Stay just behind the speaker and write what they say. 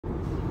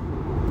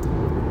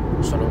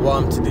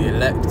Shalom to the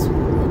elect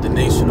of the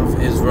nation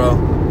of Israel.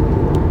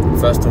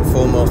 First and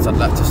foremost, I'd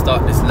like to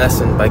start this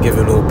lesson by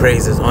giving all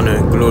praises, honor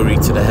and glory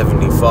to the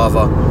Heavenly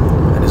Father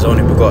and His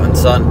only begotten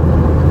Son,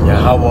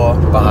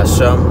 Yahweh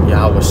Bahashem,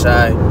 Yahweh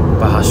Shai,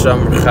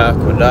 Bahashem Rechah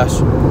Kodash.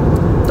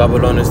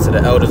 Double honors to the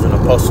elders and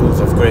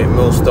apostles of Great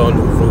Millstone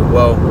who ruled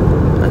well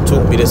and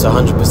taught me this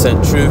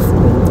 100% truth.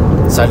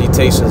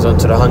 Salutations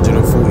unto the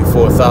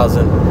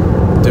 144,000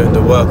 doing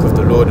the work of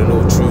the Lord in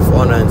all truth,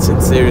 honor and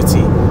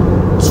sincerity.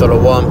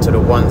 Shalom to the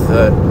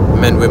 1/3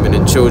 men, women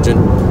and children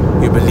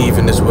who believe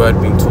in this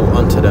word being taught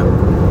unto them.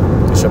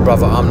 It's your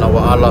brother Amna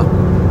wa Allah.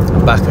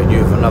 I'm back at you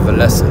with another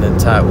lesson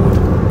entitled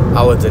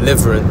Our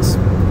Deliverance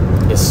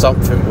is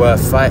Something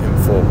Worth Fighting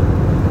For.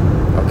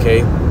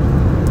 Okay?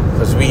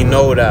 Because we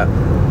know that,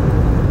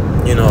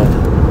 you know,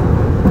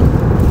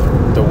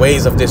 the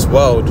ways of this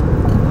world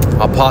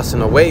are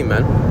passing away,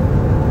 man.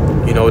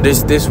 You know,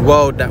 this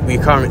world that we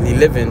currently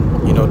live in,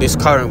 you know, this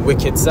current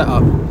wicked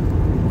setup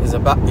is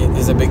about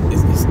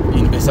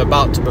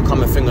to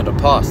become a thing of the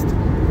past.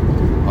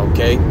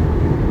 Okay,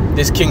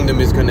 this kingdom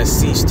is going to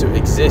cease to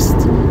exist,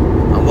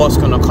 and what's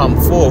going to come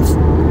forth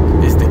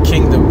is the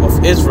kingdom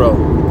of Israel,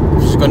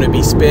 which is going to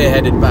be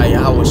spearheaded by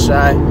Yahweh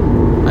Shai,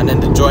 and then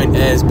the joint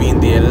heirs being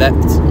the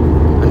elect,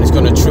 and it's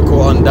going to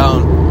trickle on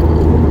down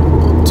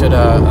to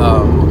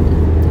the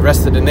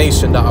rest of the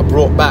nation that are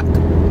brought back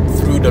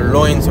through the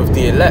loins of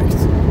the elect.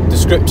 The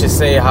scriptures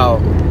say how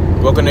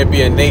we're going to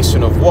be a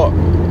nation of what?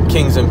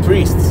 Kings and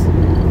priests.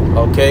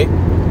 Okay,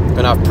 we're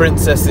going to have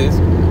princesses.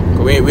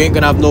 We ain't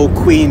going to have no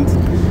queens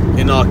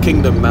in our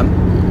kingdom, man.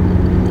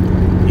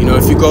 You know,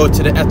 if you go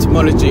to the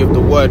etymology of the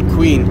word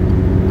queen,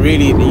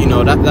 really, you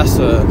know, that's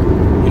a,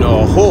 you know,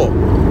 a whore.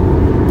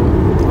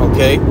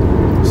 Okay,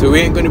 so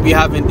we ain't going to be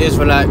having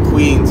Israelite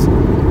queens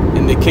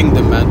in the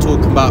kingdom, man,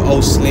 talking about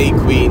old slave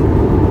queen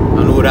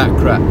and all that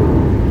crap.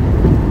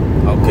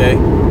 Okay,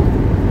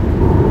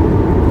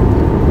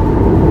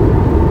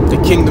 the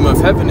kingdom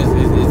of heaven is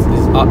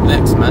up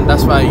next, man.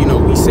 That's why, you know,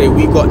 we say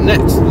we got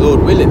next,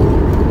 Lord willing.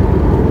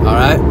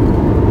 Alright,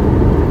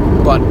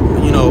 but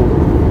you know,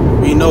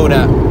 we know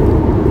that,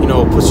 you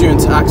know,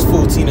 pursuant to Acts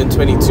 14 and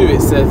 22,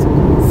 it says,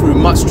 through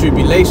much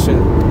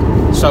tribulation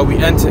shall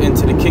we enter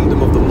into the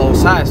kingdom of the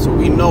Most High. So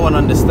we know and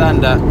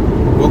understand that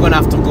we're going to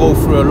have to go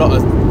through a lot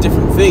of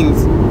different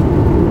things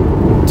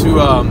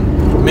to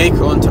make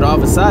it onto the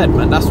other side,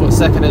 man. That's what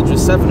 2nd Ezra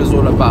 7 is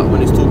all about,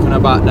 when it's talking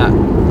about that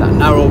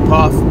narrow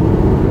path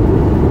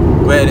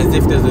where as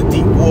if there's a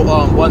deep water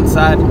on one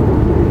side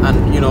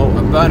and, you know,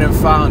 a burning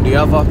fire on the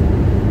other.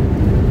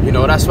 You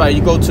know, that's why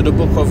you go to the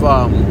book of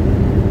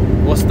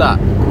what's that?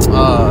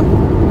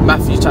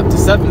 Matthew chapter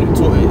 7. It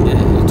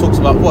talks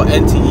about what?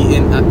 Enter ye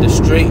in at the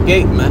straight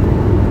gate, man.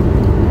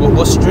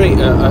 What's straight?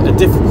 A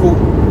difficult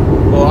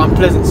or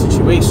unpleasant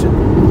situation.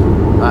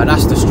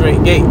 That's the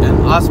straight gate.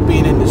 And us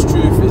being in this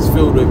truth is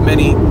filled with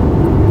many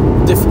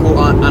difficult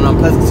and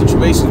unpleasant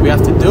situations we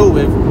have to deal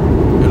with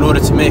in order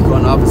to make it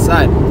on the other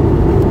side.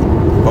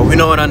 But we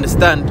know and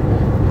understand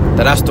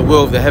that that's the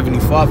will of the Heavenly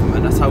Father,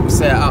 man. That's how we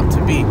set it out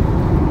to be.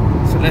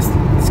 So let's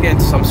get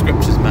into some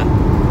scriptures, man.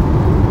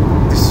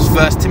 This is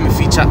 1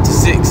 Timothy chapter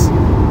 6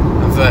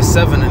 and verse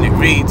 7, and it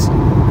reads,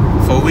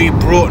 "For we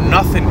brought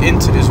nothing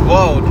into this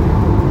world,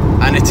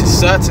 and it is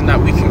certain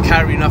that we can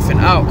carry nothing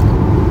out."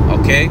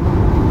 Okay?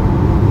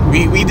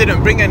 We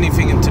didn't bring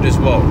anything into this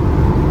world.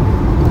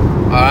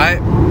 Alright?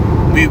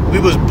 We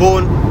was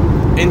born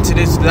into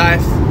this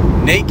life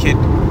naked.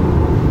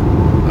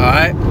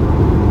 Alright?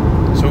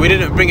 So we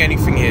didn't bring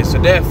anything here. So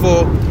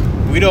therefore,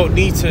 we don't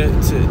need to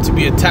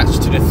be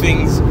attached to the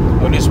things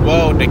of this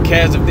world, the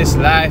cares of this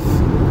life,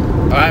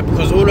 all right?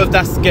 Because all of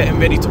that's getting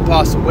ready to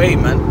pass away,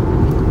 man.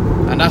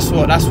 And that's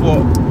what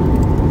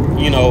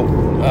you know,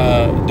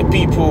 the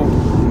people,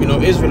 you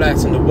know,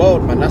 Israelites in the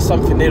world, man. That's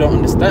something they don't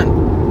understand,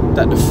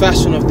 that the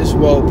fashion of this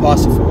world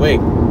passeth away.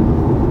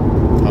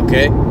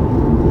 Okay.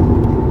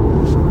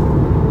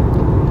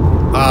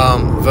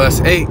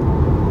 Verse 8.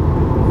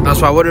 That's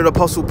why, what did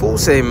Apostle Paul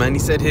say, man? He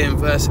said here in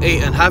verse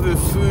 8, "And having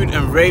food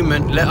and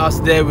raiment, let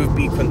us therewith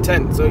be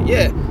content." So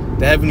yeah,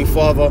 the Heavenly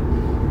Father,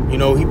 you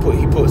know, he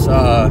puts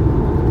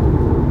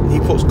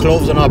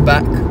clothes on our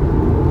back.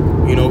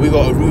 You know, we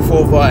got a roof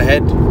over our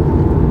head.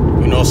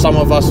 You know, some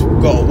of us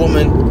got a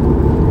woman,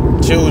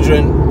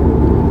 children.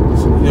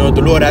 You know,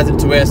 the Lord has it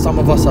to where some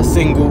of us are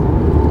single.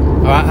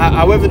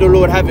 However the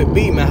Lord have it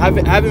be, man.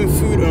 Having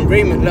food and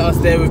raiment, let us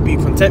therewith be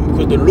content,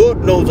 because the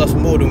Lord knows us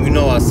more than we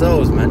know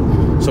ourselves, man.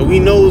 So He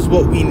knows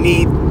what we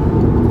need,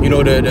 you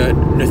know, the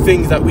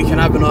things that we can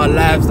have in our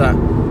lives that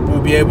we'll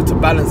be able to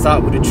balance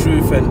out with the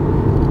truth, and,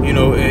 you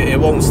know, it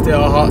won't steer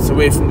our hearts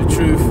away from the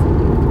truth.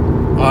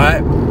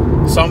 Alright?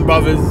 Some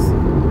brothers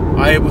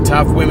are able to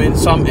have women,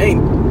 some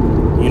ain't.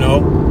 You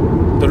know,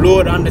 the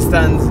Lord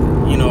understands,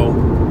 you know,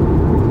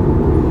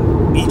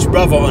 each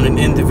brother on an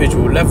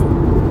individual level.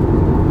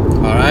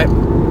 Alright?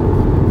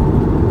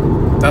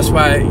 That's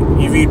why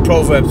you read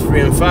Proverbs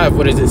 3 and 5.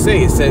 What does it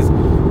say? It says,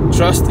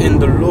 "Trust in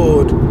the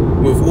Lord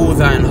with all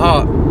thine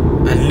heart,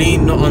 and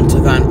lean not unto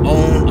thine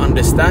own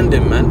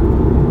understanding," man.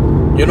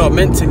 You're not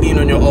meant to lean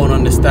on your own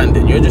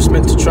understanding. You're just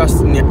meant to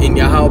trust in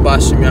Yahweh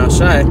Hashem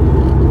Yahushai,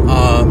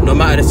 no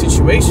matter the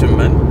situation,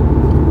 man.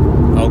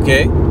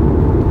 Okay?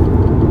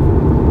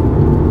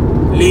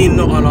 Lean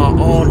not on our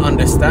own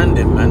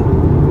understanding, man.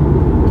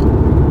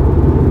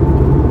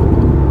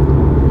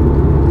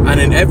 And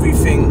in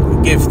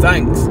everything, give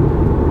thanks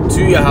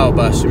to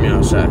Yahweh Hashem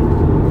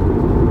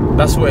Yahushai.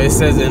 That's what it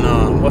says in,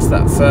 what's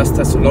that? 1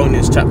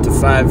 Thessalonians chapter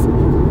 5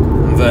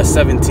 and verse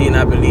 17,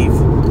 I believe.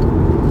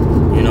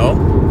 You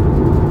know?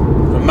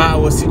 No matter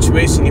what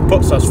situation he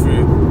puts us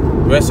through,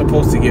 we're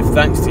supposed to give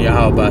thanks to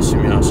Yahweh Hashem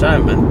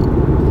Yahushai, man.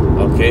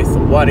 Okay? So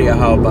what are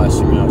Yahweh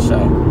Hashem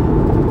Yahushai?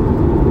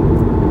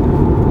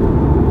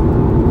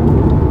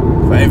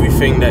 For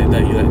everything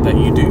that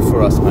you do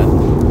for us, man.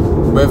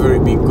 Whether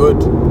it be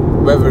good,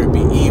 whether it be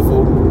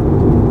evil,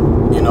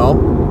 you know,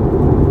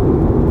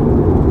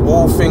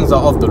 all things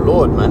are of the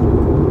Lord,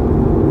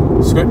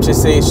 man. Scripture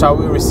says, shall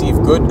we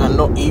receive good and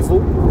not evil?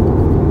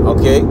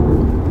 Okay.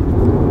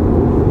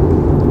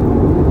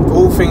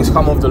 All things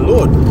come of the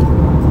Lord.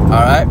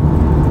 Alright.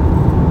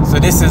 So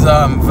this is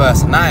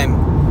verse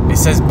 9. It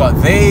says,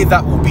 but they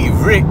that will be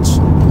rich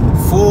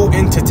fall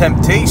into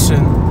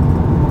temptation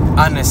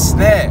and a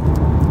snare.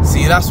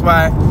 See, that's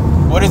why,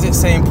 what does it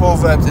say in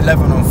Proverbs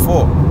 11 and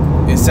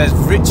 4? It says,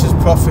 riches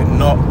profit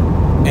not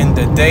in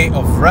the day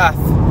of wrath,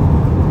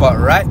 but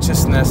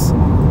righteousness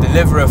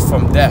delivereth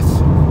from death.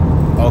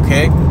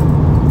 Okay?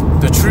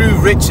 The true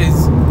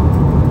riches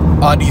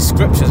are these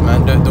scriptures,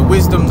 man. The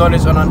wisdom,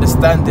 knowledge, and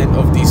understanding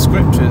of these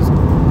scriptures,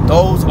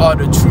 those are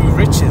the true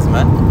riches,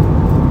 man.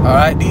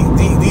 Alright?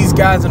 These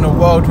guys in the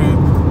world who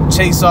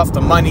chase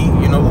after money,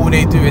 you know, all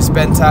they do is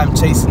spend time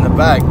chasing the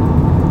bag.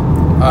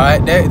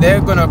 Alright? They're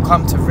gonna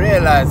come to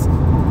realize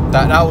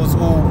that that was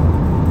all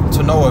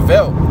to no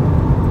avail.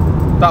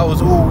 That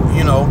was all,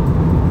 you know,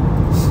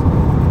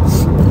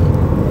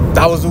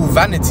 that was all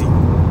vanity.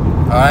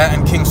 Alright,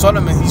 and King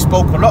Solomon, he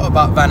spoke a lot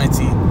about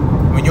vanity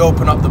when you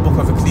open up the book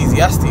of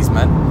Ecclesiastes,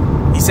 man.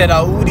 He said that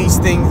all these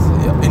things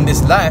in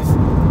this life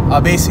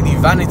are basically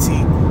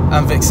vanity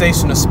and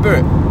vexation of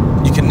spirit.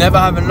 You can never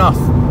have enough,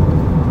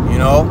 you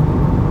know.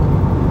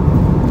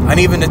 And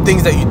even the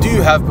things that you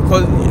do have,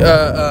 because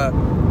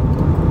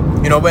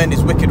you know, we're in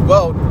this wicked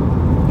world,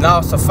 now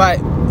it's a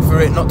fight for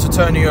it not to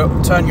turn your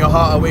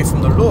heart away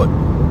from the Lord.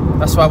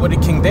 That's why, what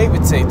did King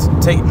David say? To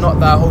take not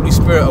thy Holy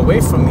Spirit away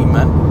from me,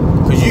 man.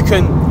 Because you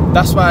can,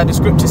 that's why the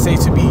scriptures say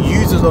to be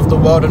users of the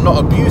world and not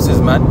abusers,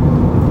 man.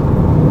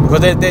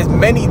 Because there's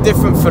many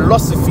different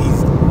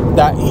philosophies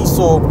that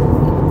Esau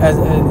has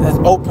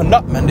opened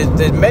up, man.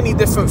 There's many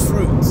different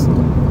fruits.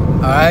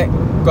 Alright?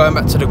 Going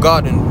back to the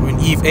garden when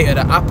Eve ate of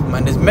the apple,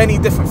 man. There's many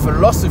different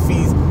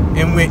philosophies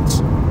in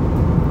which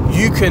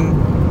you can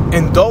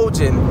indulge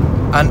in,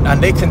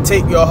 and they can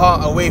take your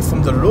heart away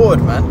from the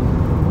Lord, man.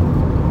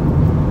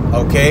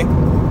 Okay?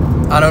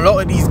 And a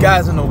lot of these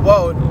guys in the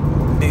world,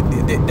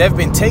 they've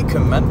been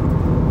taken,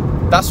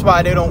 man. That's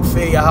why they don't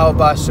fear Yahweh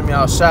Hashem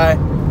Yahushai.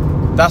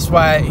 That's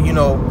why, you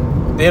know,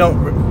 they don't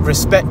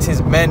respect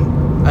his men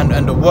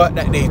and the work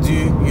that they do,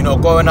 you know,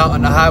 going out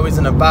on the highways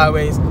and the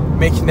byways,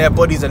 making their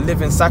bodies a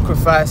living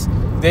sacrifice.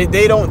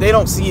 They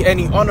don't see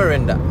any honor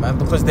in that, man,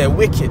 because they're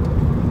wicked.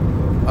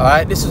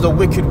 Alright, this is a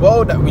wicked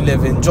world that we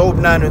live in. Job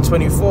 9 and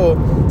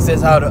 24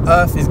 says how the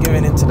earth is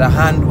given into the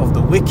hand of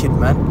the wicked,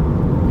 man.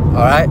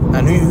 Alright,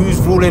 and who's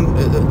ruling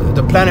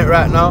the planet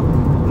right now?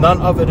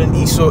 None other than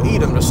Esau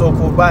Edom, the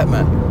so-called white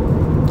man.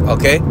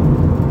 Okay?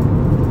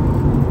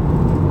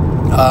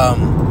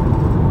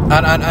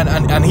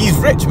 And he's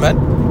rich, man.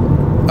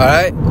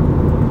 Alright?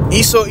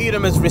 Esau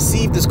Edom has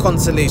received this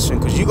consolation,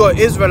 because you got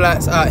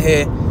Israelites out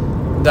here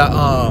that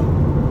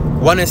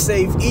want to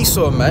save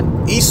Esau,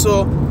 man.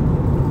 Esau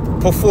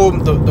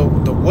performed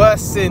the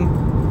worst sin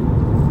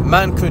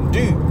man could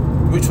do,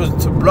 which was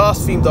to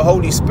blaspheme the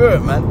Holy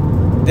Spirit, man.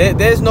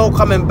 There's no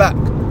coming back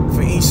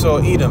for Esau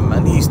Edom,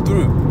 man. He's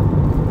through.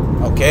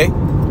 Okay?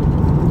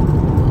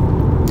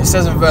 It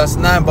says in verse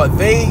 9, but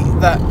they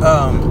that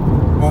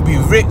will be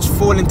rich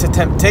fall into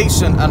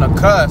temptation and a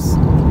curse,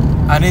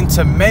 and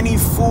into many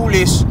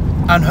foolish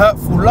and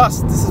hurtful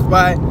lusts. This is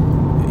why,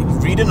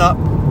 reading up,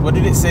 what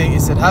did it say?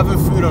 It said, having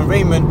food and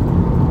raiment,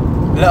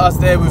 let us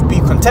therewith be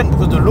content.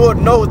 Because the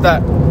Lord knows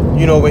that,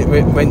 you know,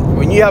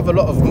 when you have a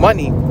lot of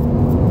money,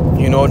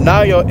 you know,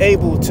 now you're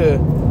able to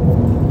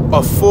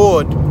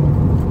afford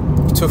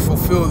to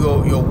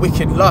fulfill your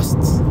wicked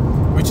lusts,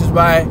 which is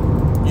why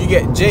you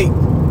get Jake.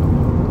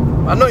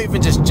 And not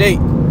even just Jake,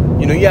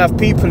 you know, you have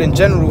people in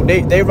general,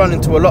 they run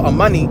into a lot of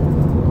money.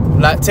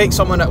 Like, take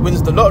someone that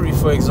wins the lottery,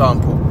 for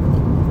example.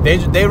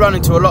 They run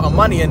into a lot of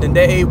money, and then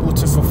they're able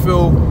to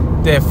fulfill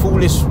their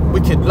foolish,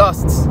 wicked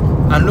lusts,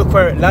 and look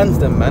where it lands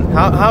them, man.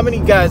 How many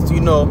guys do you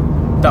know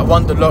that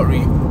won the lottery,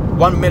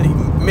 1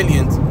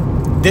 million,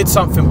 did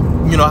something,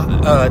 you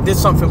know, did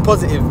something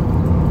positive,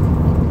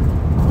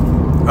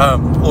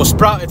 or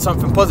sprouted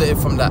something positive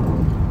from that,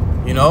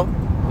 you know?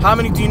 How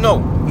many do you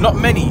know? Not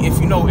many, if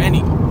you know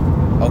any.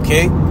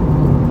 Okay?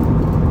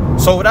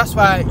 So that's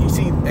why, you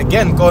see,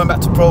 again, going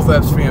back to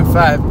Proverbs 3 and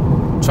 5,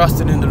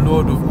 trusting in the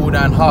Lord with all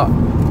thine heart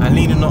and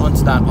leaning not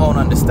unto thine own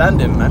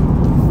understanding,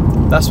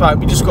 man. That's why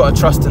we just got to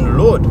trust in the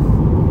Lord.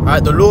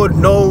 Right? The Lord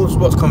knows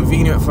what's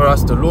convenient for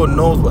us. The Lord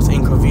knows what's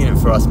inconvenient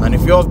for us, man.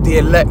 If you're of the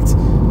elect,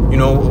 you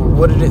know,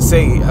 what did it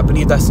say? I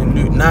believe that's in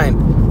Luke 9.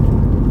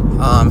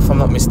 If I'm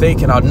not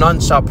mistaken, none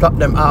shall pluck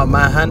them out of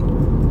my hand.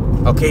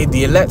 Okay,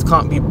 the elect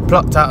can't be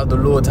plucked out of the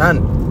Lord's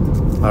hand.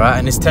 Alright,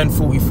 and it's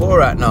 10:44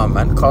 right now,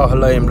 man.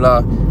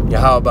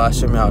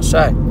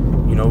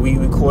 You know,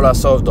 we call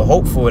ourselves the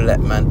hopeful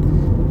elect,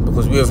 man,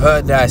 because we have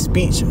heard their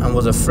speech and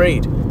was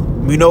afraid.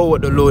 We know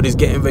what the Lord is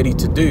getting ready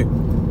to do.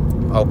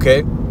 Okay,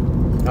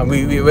 and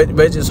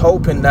we're just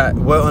hoping that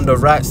we're on the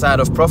right side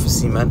of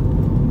prophecy, man.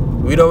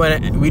 We don't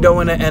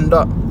want to end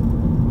up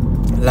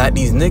like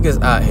these niggas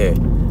out here.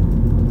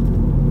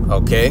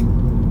 Okay,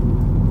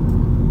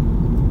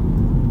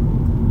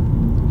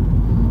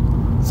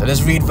 so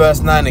let's read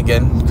verse 9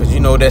 again, because you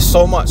know there's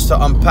so much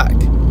to unpack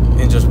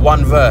in just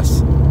one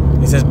verse.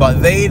 It says,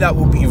 but they that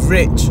will be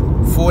rich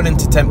fall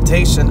into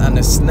temptation and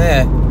a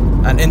snare,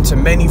 and into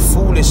many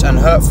foolish and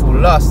hurtful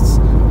lusts,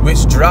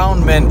 which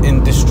drown men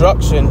in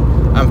destruction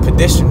and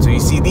perdition. So you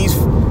see, these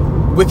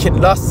wicked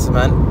lusts,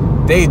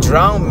 man, they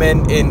drown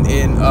men in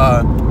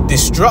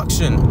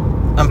destruction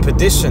and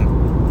perdition.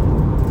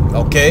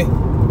 Okay,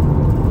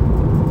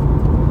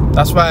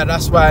 that's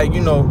why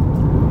you know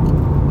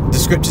the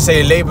scriptures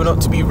say labor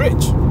not to be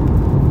rich.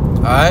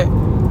 Alright,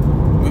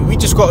 we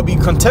just got to be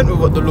content with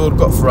what the Lord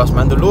got for us,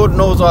 man. The Lord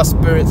knows our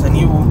spirits, and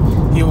he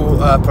will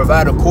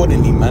provide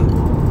accordingly, man.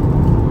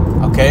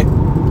 Okay,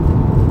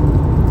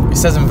 it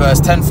says in verse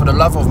 10, for the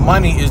love of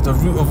money is the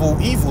root of all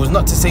evil. It's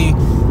not to say,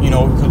 you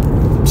know,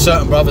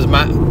 certain brothers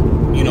might,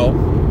 you know,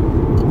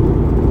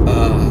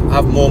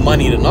 have more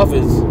money than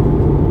others,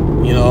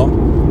 you know,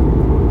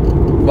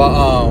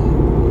 but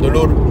the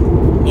Lord,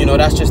 you know,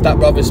 that's just that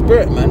brother's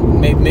spirit, man.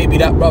 Maybe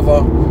that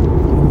brother,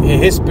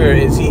 his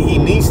spirit is he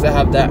needs to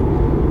have that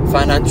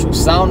financial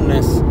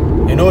soundness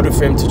in order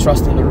for him to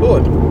trust in the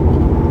Lord.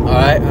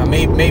 Alright, and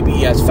maybe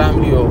he has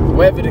family or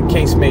whatever the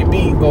case may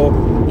be, or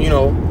you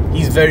know,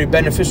 he's very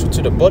beneficial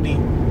to the body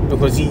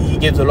because he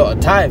gives a lot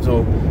of tithes,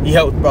 or he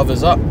helps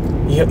brothers up,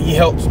 he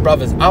helps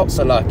brothers out,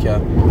 Salakia,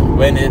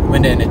 when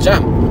they're in a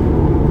jam,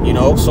 you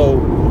know. So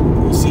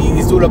you see,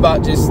 it's all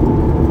about just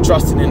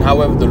trusting in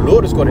however the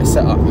Lord has got it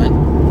set up, man.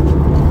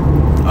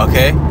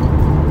 Okay,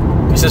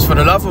 it says, for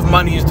the love of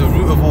money is the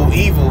root of all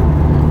evil,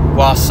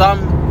 while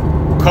some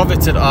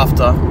coveted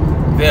after,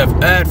 they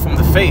have erred from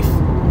the faith.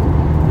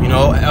 You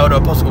know, Elder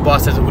Apostle Bar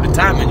says it all the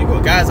time, and you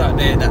got guys out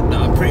there that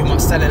are pretty much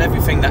selling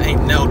everything that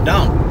ain't nailed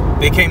down.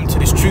 They came into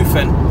this truth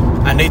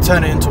and they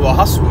turn it into a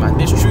hustle, man.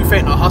 This truth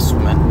ain't a hustle,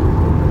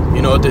 man.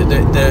 You know,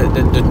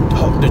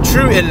 the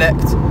true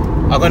elect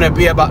are gonna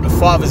be about the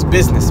Father's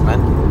business, man.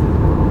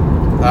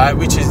 Alright,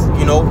 which is,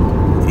 you know,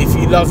 if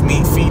you love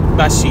me, feed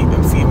my sheep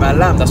and feed my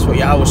lamb. That's what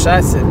Yahweh Shai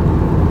said.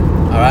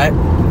 Alright,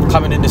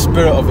 coming in the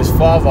spirit of his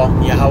Father,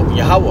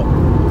 Yahweh.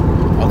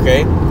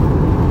 Okay,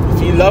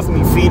 if you love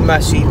me, feed my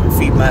sheep and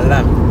feed my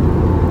lamb.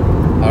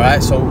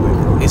 Alright, so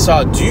it's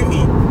our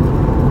duty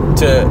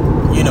to,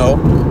 you know,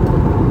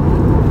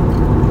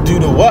 do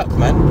the work,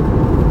 man.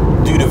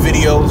 Do the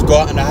videos, go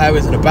out on the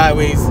highways and the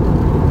byways.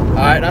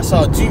 Alright, that's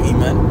our duty,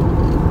 man,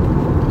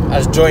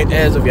 as joint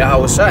heirs of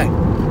Yahweh Shai,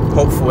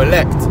 hopeful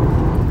elect.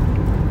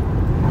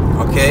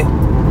 Okay,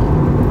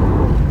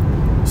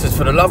 it says,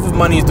 for the love of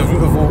money is the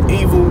root of all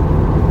evil,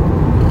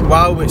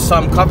 while which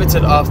some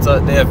coveted after,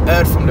 they have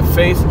erred from the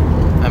faith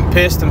and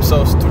pierced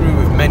themselves through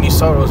with many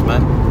sorrows,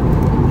 man.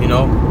 You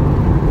know,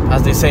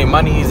 as they say,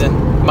 money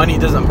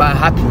doesn't buy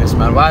happiness,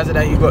 man. Why is it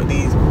that you got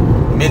these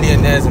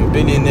millionaires and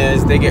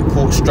billionaires, they get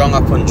caught strung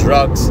up on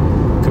drugs,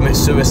 commit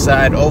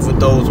suicide,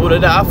 overdose, all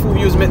of that? I thought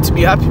you was meant to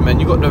be happy, man.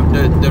 You got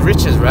the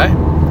riches, right?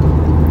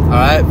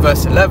 Alright,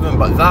 verse 11,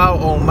 but thou,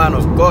 O man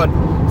of God,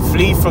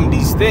 flee from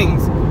these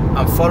things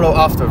and follow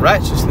after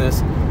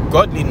righteousness,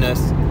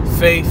 godliness,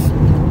 faith,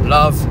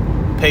 love,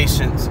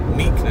 patience,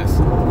 meekness.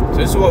 So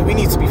this is what we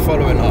need to be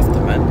following after,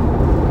 man.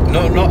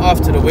 Not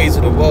after the ways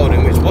of the world,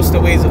 in which, what's the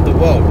ways of the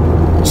world?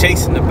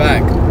 Chasing the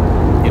bag.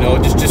 You know,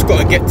 just got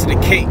to get to the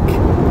cake.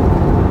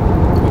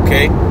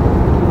 Okay?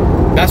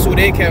 That's all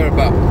they care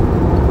about.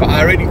 But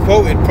I already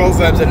quoted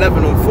Proverbs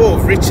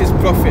 11:4, riches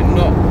profit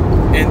not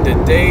in the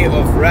day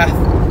of wrath,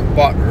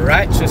 but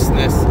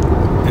righteousness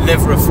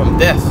delivereth from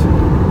death.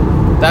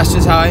 That's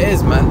just how it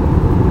is, man.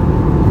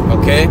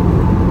 Okay?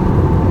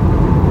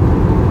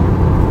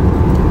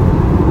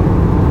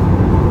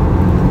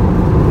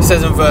 It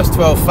says in verse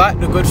 12, fight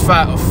the good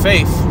fight of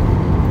faith.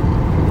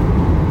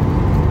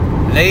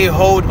 Lay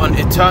hold on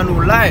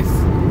eternal life.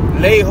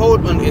 Lay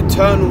hold on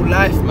eternal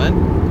life,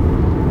 man.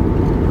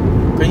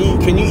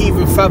 Can you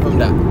even fathom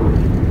that?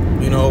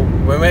 You know,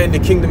 when we're in the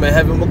kingdom of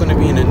heaven, we're going to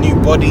be in a new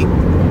body,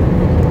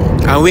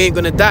 and we ain't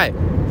going to die.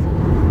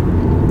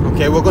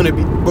 Okay, we're going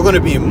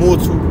to be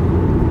immortal.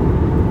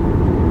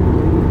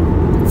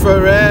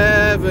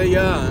 Forever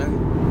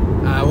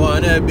young, I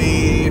want to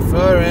be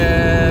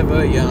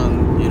forever young.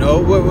 You know,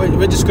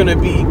 we're just going to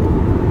be,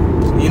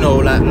 you know,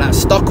 like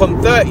stuck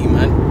on 30,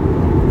 man.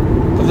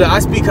 Because I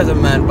speak as a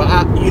man, but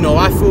I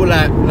feel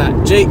like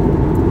Jake,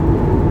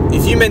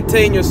 if you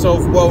maintain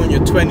yourself well in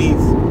your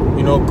 20s,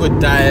 you know, good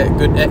diet,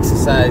 good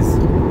exercise,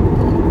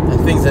 and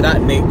things of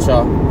that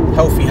nature,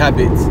 healthy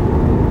habits,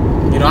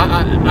 you know,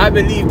 I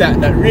believe that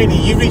really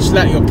you reach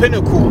like your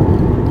pinnacle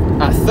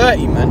at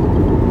 30, man.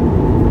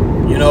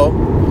 You know,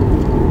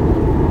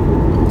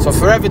 so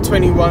forever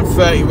 21,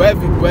 30,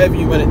 wherever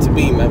you want it to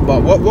be, man.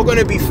 But we're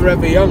gonna be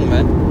forever young,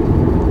 man.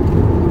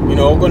 You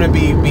know, we're gonna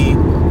be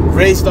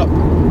raised up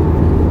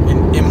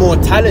in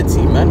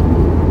immortality, man.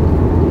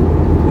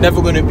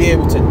 Never gonna be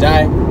able to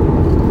die.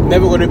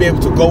 Never gonna be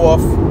able to go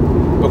off.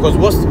 Because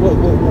what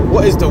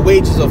is the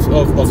wages of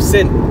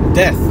sin?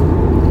 Death.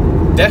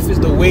 Death is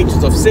the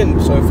wages of sin.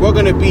 So if we're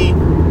gonna be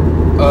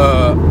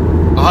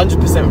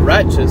 100%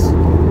 righteous,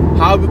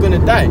 how are we gonna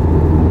die?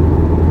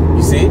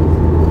 You see?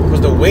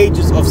 Because the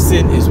wages of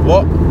sin is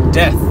what?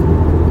 Death.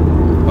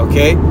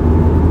 Okay?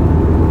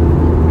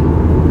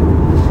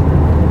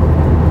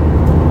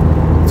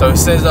 So it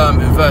says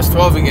in verse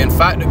 12 again,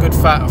 fight the good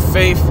fight of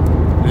faith,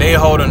 lay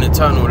hold on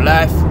eternal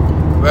life,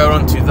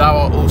 whereunto thou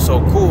art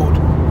also called,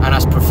 and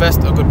hast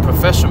professed a good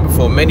profession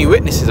before many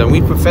witnesses. And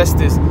we profess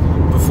this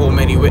before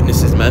many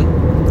witnesses, man.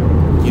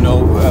 You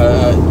know,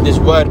 this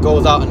word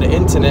goes out on the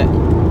internet,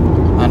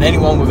 and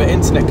anyone with an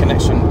internet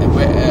connection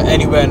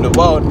anywhere in the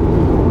world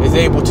is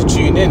able to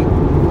tune in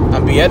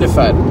and be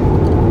edified.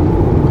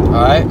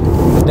 Alright?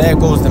 There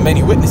goes the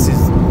many witnesses.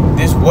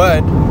 This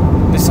word,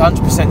 this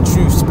 100%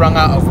 truth sprung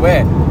out of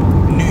where?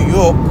 New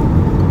York.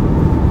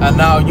 And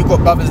now you got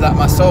brothers like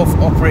myself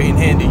operating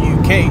here in the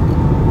UK.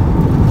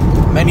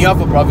 Many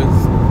other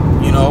brothers,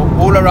 you know,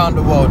 all around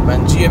the world,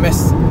 man.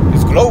 GMS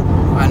is global.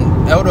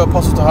 And Elder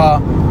Apostle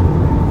Taha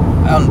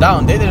on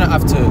down, they didn't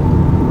have to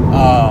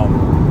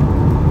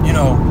you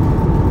know,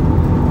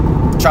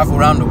 travel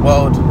around the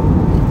world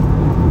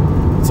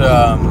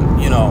to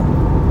you know,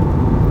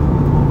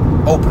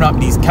 open up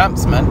these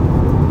camps, man.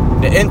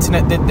 The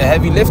internet did the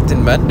heavy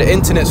lifting, man. The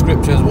internet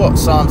scripture is what?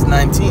 Psalms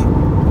 19.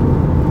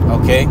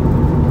 Okay?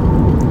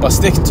 But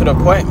sticking to the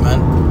point,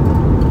 man,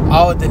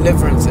 our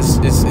deliverance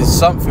is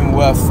something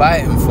worth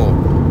fighting for.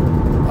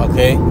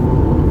 Okay?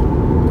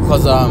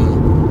 Because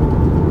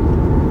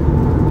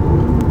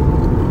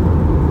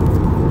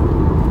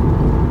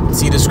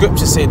see, the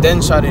scriptures say,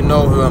 then shall they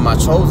know who are my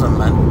chosen,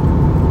 man.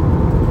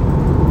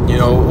 You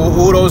know,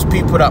 all those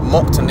people that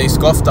mocked and they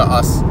scoffed at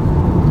us,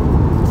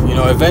 you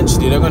know,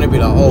 eventually they're going to be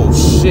like, oh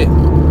shit,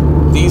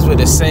 these were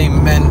the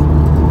same men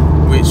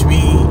which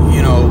we,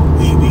 you know,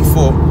 we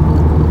thought,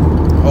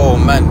 oh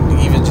man,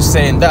 even just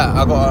saying that,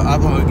 I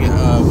gotta get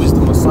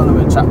Wisdom of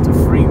Solomon chapter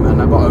 3,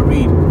 man. I gotta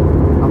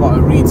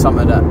read some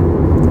of that.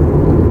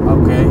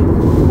 Okay.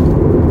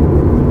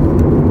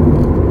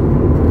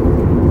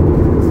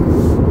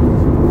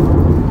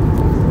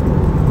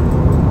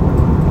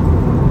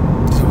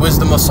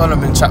 Wisdom of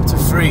Solomon chapter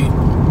 3,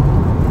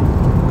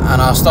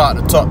 and I'll start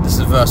at the top. This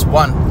is verse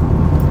 1,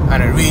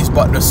 and it reads,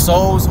 but the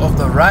souls of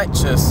the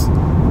righteous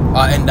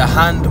are in the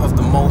hand of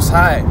the Most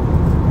High,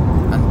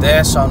 and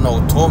there shall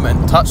no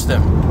torment touch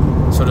them.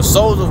 So the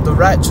souls of the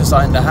righteous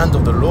are in the hand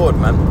of the Lord,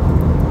 man.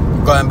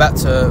 Going back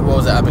to, what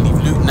was it, I believe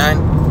Luke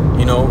 9,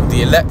 you know,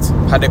 the elect,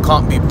 how they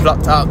can't be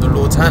plucked out of the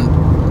Lord's hand.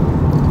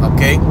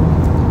 Okay,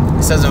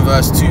 it says in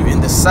verse 2, in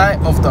the sight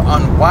of the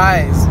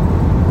unwise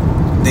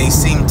they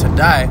seem to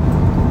die,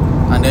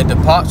 and their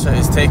departure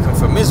is taken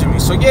for misery.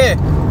 So yeah,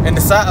 in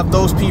the sight of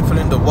those people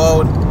in the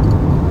world,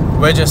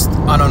 we're just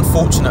an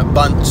unfortunate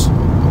bunch,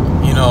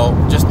 you know,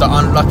 just the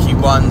unlucky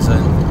ones,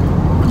 and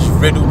we're just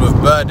riddled with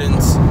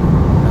burdens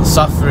and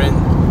suffering.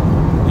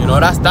 You know,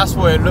 that's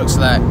what it looks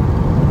like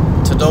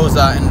to those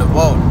that are in the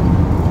world.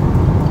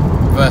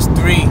 Verse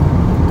 3,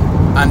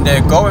 and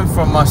they're going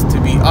from us to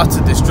be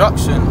utter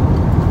destruction,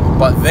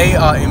 but they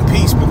are in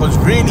peace. Because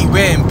really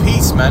we're in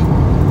peace, man.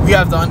 We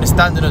have the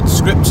understanding of the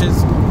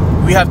scriptures.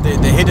 We have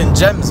the hidden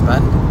gems,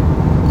 man.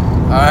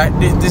 Alright,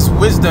 this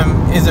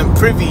wisdom isn't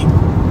privy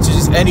to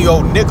just any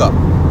old nigger.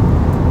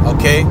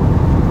 Okay,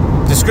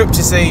 the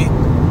scriptures say,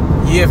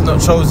 ye have not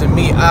chosen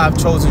me, I have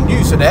chosen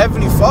you. So the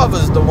Heavenly Father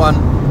is the one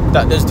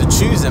that does the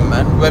choosing,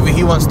 man. Whether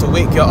he wants to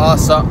wake your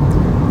ass up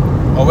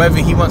or whether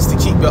he wants to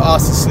keep your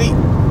ass asleep,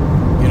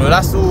 you know,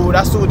 that's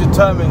all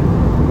determined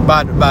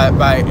by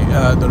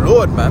the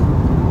Lord, man.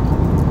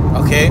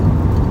 Okay,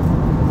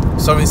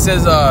 so it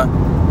says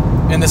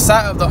in the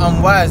sight of the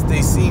unwise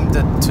they seem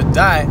to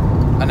die,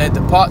 and their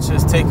departure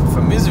is taken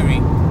for misery,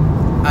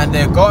 and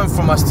they're going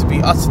from us to be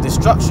utter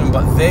destruction,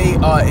 but they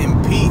are in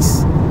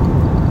peace.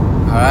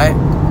 Alright?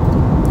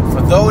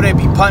 For though they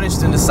be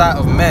punished in the sight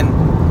of men,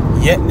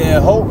 yet their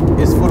hope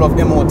is full of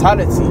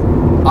immortality.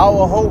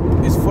 Our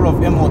hope is full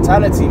of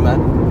immortality,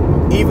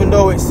 man. Even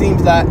though it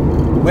seems like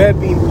we're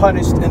being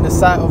punished in the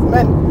sight of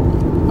men.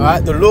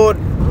 Alright? The Lord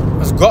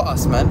has got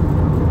us, man.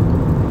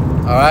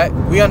 Alright?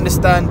 We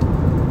understand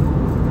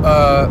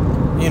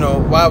you know,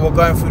 why we're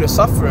going through the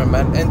suffering,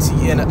 man. Enter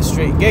ye in at the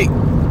straight gate.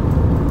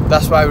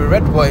 That's why we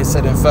read what it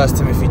said in 1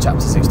 Timothy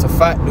chapter 6, to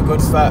fight the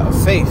good fight of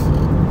faith.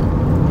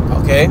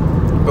 Okay,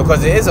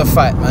 because it is a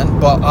fight, man.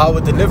 But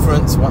our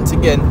deliverance, once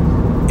again,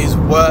 is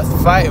worth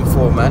fighting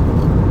for, man.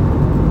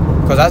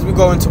 Because as we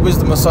go into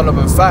Wisdom of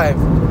Solomon 5,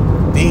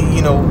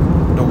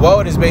 the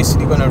world is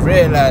basically going to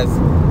realize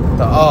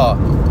that,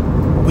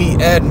 we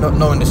erred not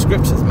knowing the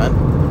scriptures, man.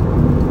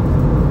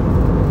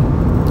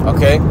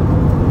 Okay?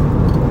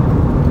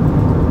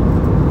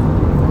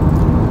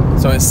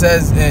 So it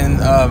says in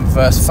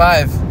verse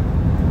 5,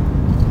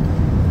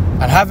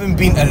 and having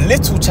been a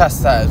little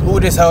chastised, all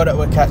this hell that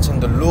we're catching,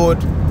 the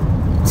Lord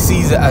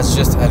sees it as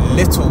just a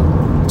little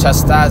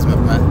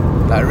chastisement,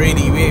 man. Like,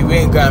 really, we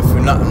ain't going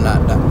through nothing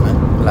like that,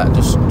 man. Like,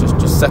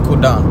 just settle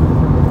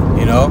down,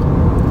 you know.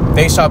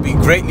 They shall be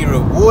greatly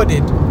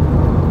rewarded,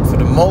 for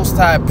the Most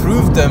High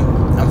proved them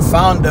and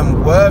found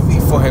them worthy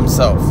for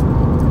himself.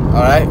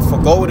 Alright, for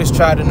gold is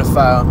tried in the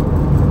fire,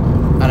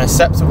 and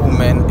acceptable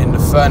men in the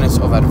furnace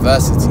of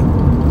adversity.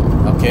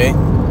 Okay.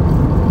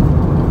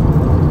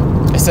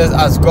 It says,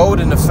 as gold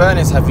in the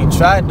furnace have he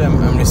tried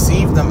them and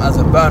received them as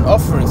a burnt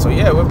offering. So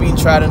yeah, we're being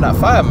tried in that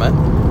fire, man.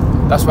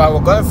 That's why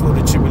we're going through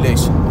the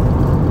tribulation.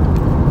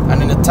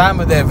 And in the time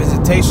of their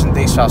visitation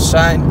they shall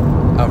shine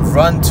and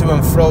run to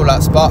and fro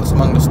like sparks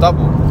among the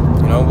stubble.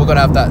 You know, we're going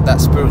to have that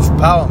spiritual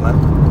power, man.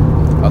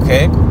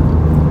 Okay.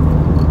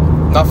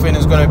 Nothing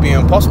is going to be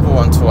impossible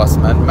unto us,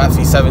 man.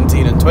 Matthew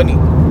 17 and 20.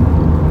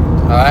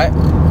 Alright.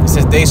 It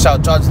says, they shall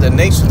judge the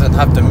nations and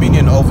have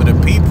dominion over the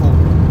people,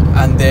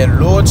 and their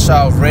Lord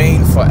shall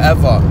reign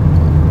forever.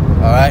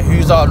 Alright,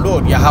 who's our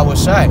Lord? Yahweh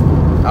Shai.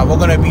 And we're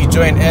going to be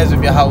joint heirs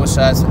with Yahweh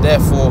Shai, so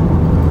therefore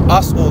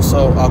us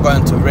also are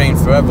going to reign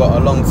forever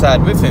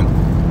alongside with him.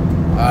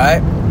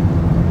 Alright.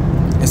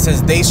 It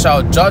says they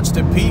shall judge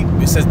the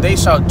people. It says they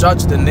shall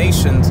judge the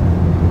nations.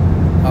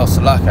 Oh,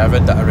 Salaki, I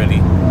read that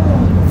already.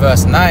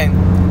 Verse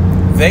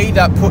 9. They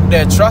that put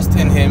their trust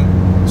in him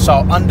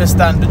shall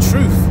understand the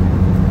truth.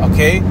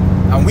 Okay.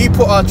 And we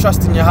put our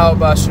trust in Yahweh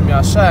Ba'ashem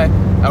Yahshai,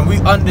 and we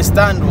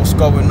understand what's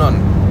going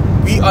on.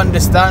 We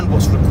understand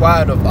what's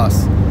required of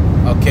us.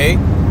 Okay.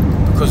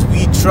 Because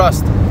we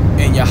trust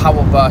in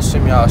Yahweh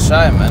Ba'ashem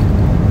Yahshai, man.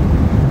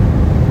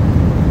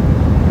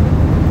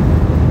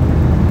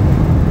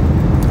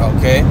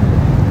 Okay.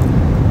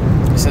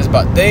 It says,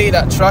 but they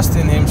that trust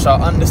in him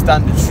shall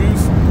understand the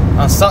truth,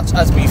 and such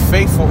as be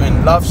faithful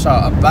in love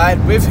shall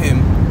abide with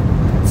him.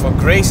 For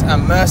grace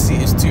and mercy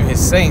is to his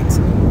saints,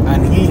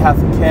 and he hath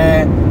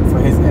care for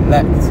his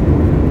elect.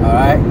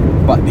 Alright?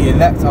 But the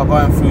elect are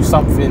going through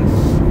something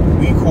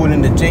we call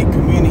in the Jake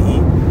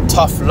community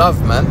tough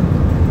love, man.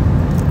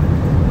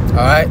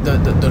 Alright?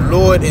 The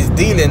Lord is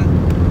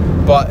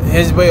dealing, but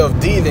his way of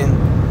dealing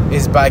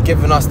is by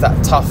giving us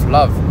that tough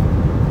love.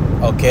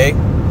 Okay?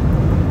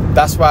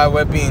 That's why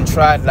we're being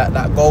tried like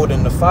that gold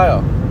in the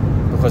fire.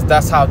 Because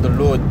that's how the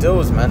Lord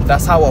deals, man.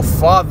 That's how a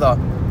father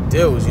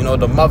deals. You know,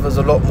 the mother's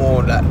a lot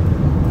more like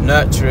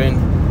nurturing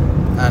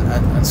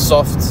and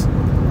soft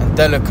and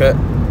delicate,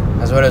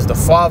 as well as the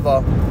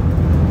father.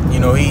 You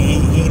know,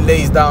 he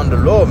lays down the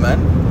law,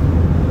 man.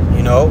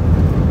 You know,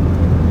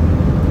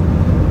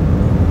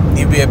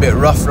 he'll be a bit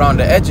rough around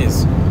the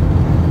edges.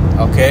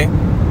 Okay.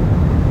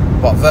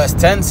 But verse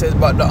 10 says,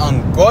 but the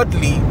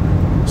ungodly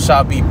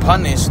shall be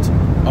punished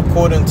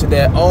according to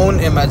their own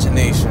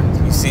imaginations.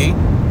 You see,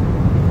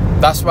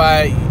 that's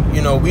why,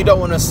 you know, we don't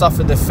want to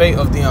suffer the fate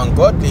of the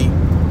ungodly.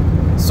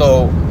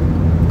 So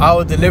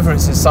our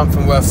deliverance is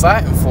something we're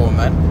fighting for,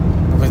 man,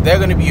 because they're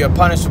going to be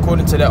punished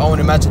according to their own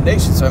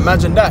imagination. So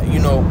imagine that, you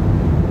know,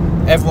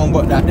 everyone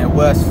got that, their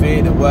worst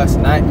fear, their worst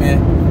nightmare.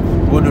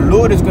 Well, the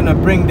Lord is going to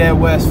bring their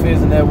worst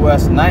fears and their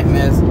worst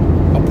nightmares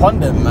upon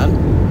them,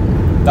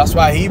 man. That's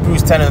why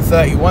Hebrews 10 and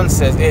 31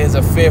 says it is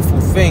a fearful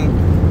thing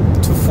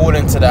to fall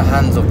into the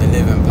hands of the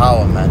living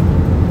power, man.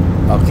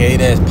 Okay,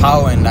 there's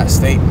power in that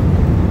statement.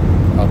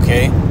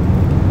 Okay,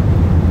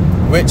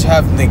 which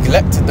have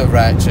neglected the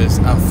righteous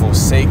and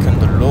forsaken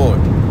the Lord.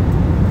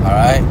 All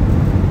right,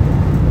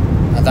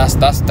 and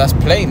that's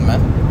plain,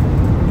 man.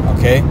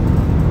 Okay,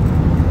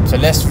 so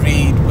let's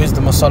read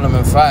Wisdom of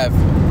Solomon 5,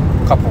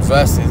 a couple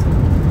verses,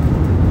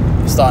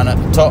 starting at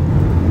the top.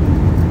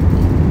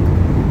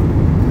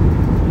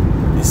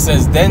 It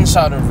says, then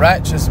shall the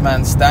righteous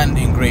man stand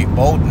in great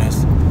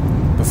boldness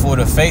before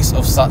the face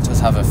of such as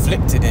have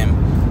afflicted him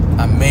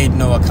and made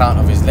no account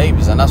of his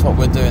labors. And that's what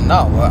we're doing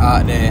now. We're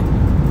out there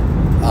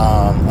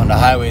on the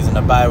highways and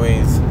the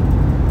byways,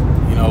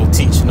 you know,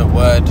 teaching the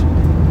word,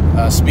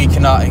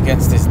 speaking out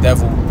against this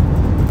devil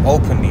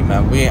openly,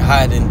 man. We ain't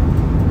hiding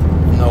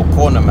in no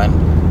corner, man.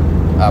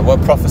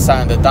 We're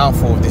prophesying the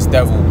downfall of this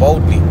devil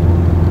boldly.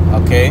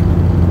 Okay.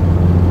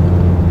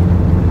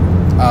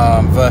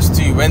 Verse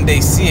 2, when they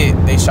see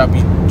it, they shall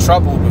be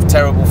troubled with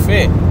terrible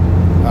fear.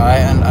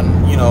 Alright,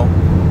 and you know,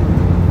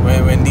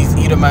 when these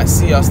Edomites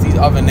see us, these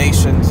other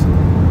nations,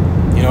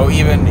 you know,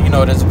 even, you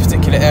know, there's a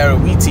particular area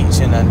we teach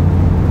in, and,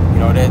 you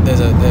know,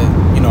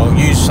 you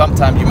know,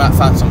 sometimes you might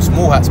find some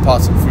small hats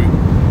passing through.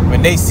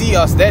 When they see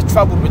us, they're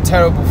troubled with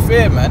terrible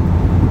fear, man.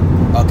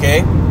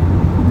 Okay?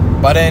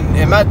 But then,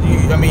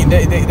 imagine, I mean,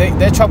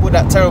 they're troubled with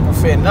that terrible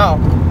fear now.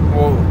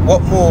 Well,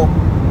 what more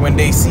when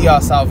they see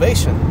our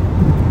salvation?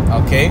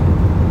 Okay?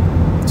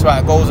 That's why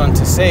it goes on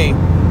to say,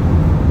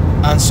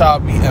 and shall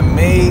be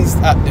amazed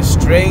at the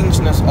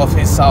strangeness of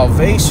his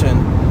salvation,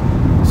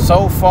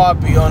 so far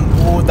beyond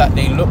all that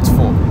they looked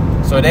for.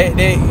 So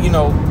they you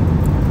know,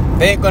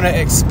 they ain't gonna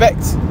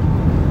expect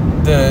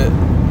the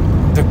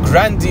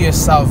grandiose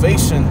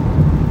salvation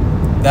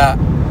that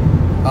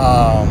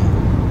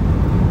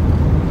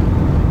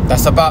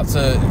that's about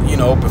to, you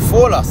know,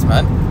 befall us,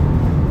 man.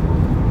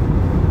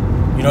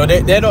 You know,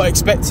 they're not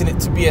expecting it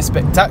to be as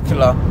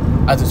spectacular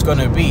as it's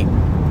gonna be.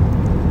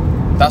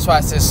 That's why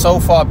it says so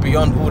far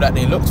beyond all that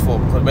they looked for.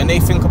 Because when they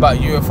think about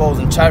UFOs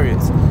and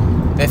chariots,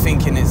 they're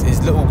thinking it's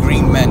little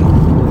green men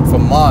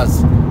from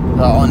Mars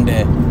that are on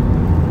there,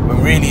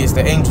 when really it's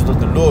the angels of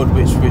the Lord,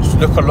 which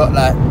look a lot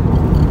like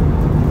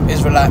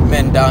Israelite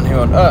men down here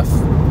on earth.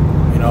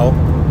 You know,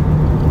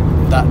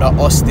 that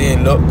austere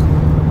look,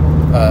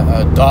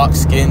 dark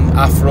skin,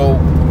 afro,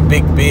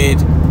 big beard,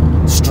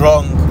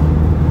 strong,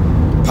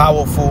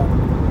 powerful.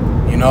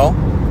 You know,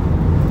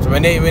 so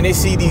when they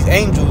see these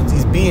angels,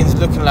 these beings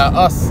looking like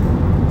us,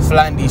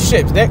 flying these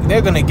ships,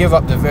 they're gonna give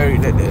up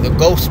the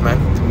ghost, man.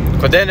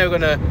 Because then they're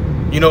gonna,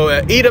 you know,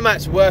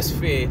 Edomite's worst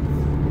fear,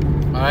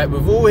 all right,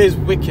 with all his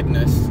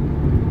wickedness,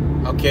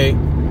 okay,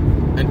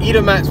 and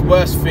Edomite's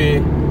worst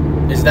fear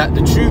is that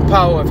the true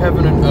power of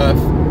heaven and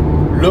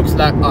earth looks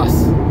like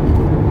us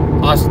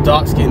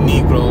dark-skinned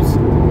Negroes,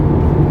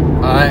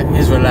 all right,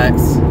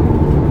 Israelites.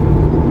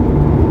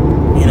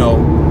 You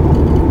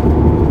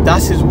know,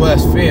 that's his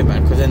worst fear,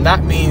 man. Because then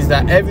that means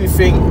that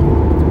everything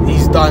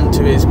he's done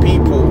to his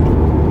people,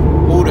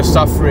 all the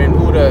suffering,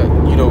 all the,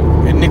 you know,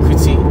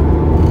 iniquity,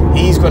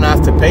 he's gonna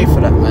have to pay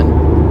for that, man.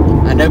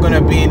 And they're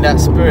gonna be in that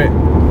spirit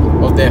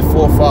of their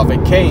forefather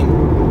Cain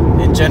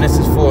in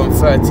Genesis 4 and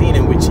 13,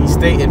 in which he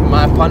stated,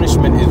 my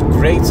punishment is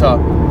greater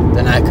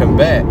than I can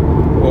bear.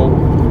 Well,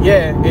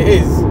 yeah, it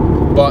is,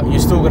 but you're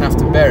still gonna have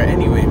to bear it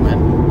anyway,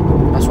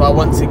 man. That's why,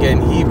 once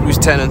again, Hebrews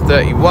 10 and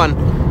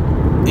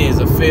 31 is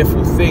a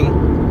fearful thing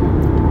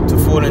to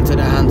fall into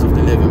the hands of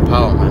the living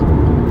power, man.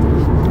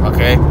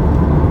 Okay.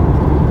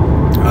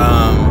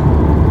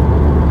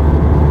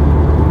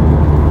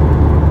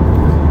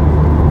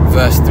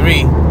 Verse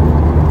 3,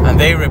 and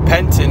they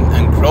repenting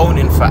and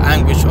groaning for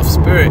anguish of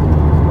spirit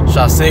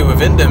shall say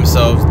within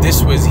themselves,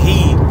 this was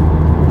he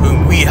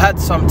whom we had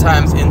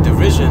sometimes in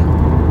derision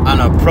and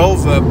a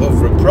proverb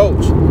of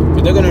reproach.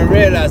 But they're going to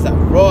realize that,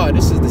 raw,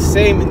 this is the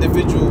same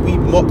individual we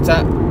mocked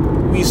at,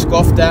 we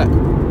scoffed at,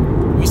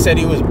 we said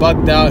he was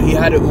bugged out, he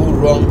had it all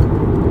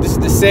wrong. This is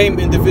the same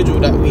individual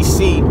that we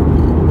see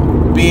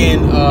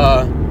being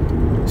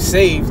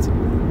saved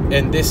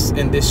in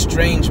this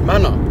strange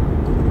manner.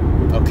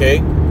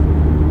 Okay.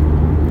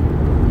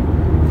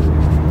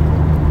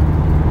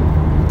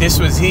 This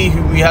was he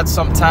whom we had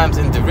sometimes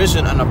in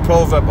derision and a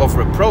proverb of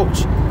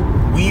reproach.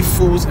 We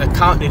fools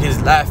accounted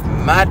his life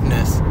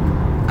madness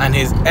and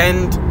his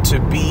end to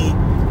be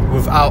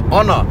without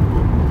honor.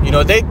 You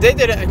know, they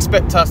didn't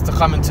expect us to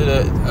come into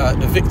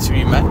the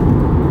victory, man.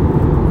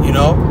 You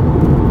know,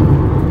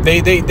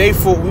 they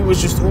thought we was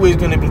just always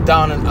going to be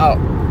down and out.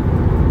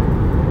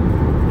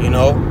 You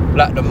know,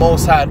 like the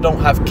Most High don't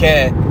have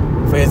care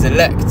for his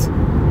elect.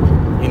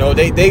 You know,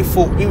 they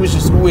thought we was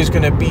just always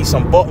going to be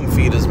some bottom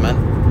feeders,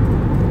 man.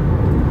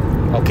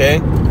 Okay,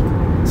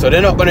 so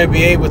they're not going to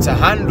be able to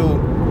handle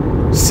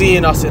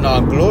seeing us in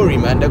our glory,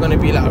 man. They're going to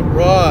be like,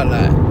 raw,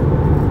 like,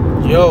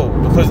 yo,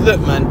 because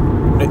look,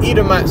 man, the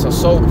Edomites are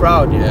so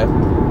proud, yeah,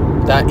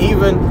 that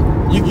even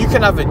you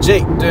can have a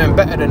Jake doing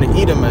better than an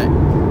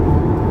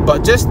Edomite,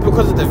 but just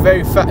because of the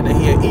very fact that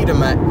he's an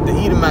Edomite, the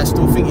Edomites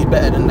still think he's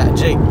better than that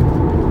Jake.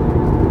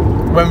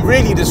 When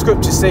really the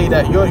scriptures say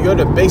that you're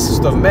the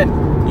basest of men,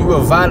 you were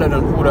violent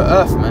on all the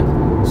earth,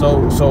 man. So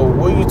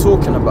what are you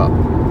talking about?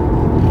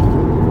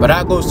 But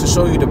that goes to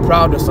show you the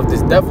proudness of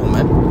this devil,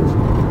 man.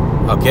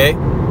 Okay?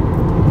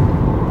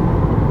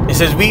 It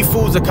says, we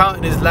fools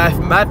accounted his life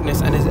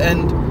madness and his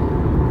end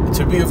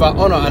to be without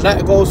honor. And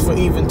that goes for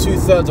even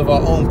 2/3 of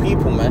our own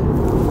people, man.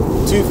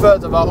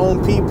 2/3 of our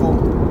own people,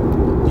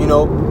 you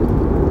know,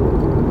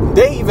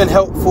 they even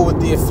help forward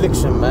the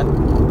affliction,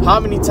 man. How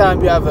many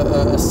times you have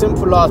a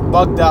simple ass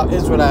bugged out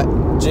Israelite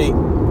Jake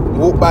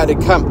walk by the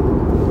camp,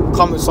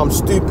 come with some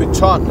stupid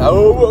chant like,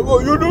 oh,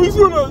 you're no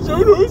Israelites,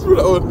 you're no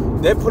Israelites.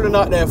 They're pulling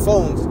out their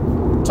phones,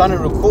 trying to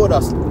record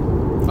us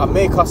and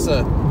make us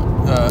a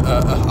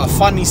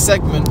funny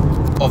segment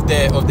of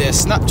their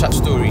Snapchat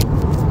story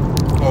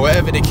or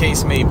whatever the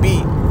case may be.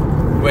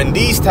 When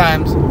these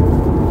times,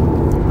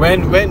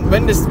 when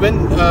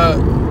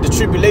the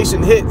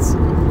tribulation hits,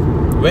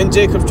 when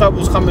Jacob's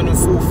trouble's coming in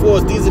full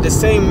force, these are the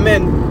same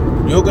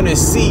men you're gonna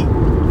see.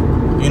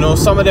 You know,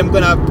 some of them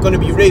gonna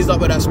be raised up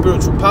with that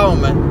spiritual power,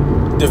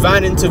 man.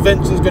 Divine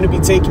intervention is gonna be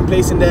taking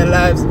place in their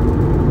lives,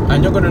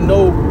 and you're gonna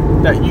know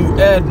that you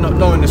erred not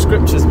knowing the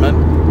scriptures, man.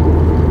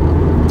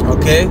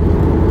 Okay.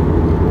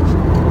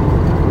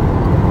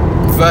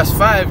 Verse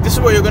 5. This is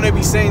what you're gonna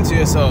be saying to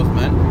yourselves,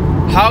 man.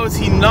 How is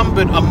he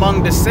numbered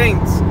among the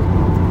saints?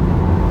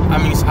 I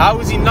mean, how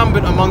is he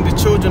numbered among the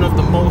children of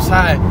the Most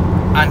High,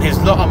 and his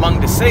lot among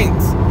the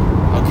saints?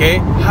 Okay.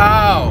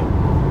 How?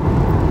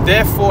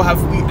 Therefore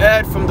have we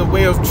erred from the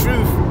way of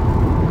truth,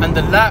 and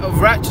the light of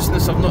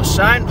righteousness have not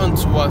shined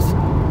unto us,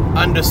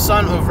 and the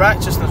sun of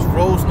righteousness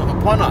rose not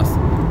upon us.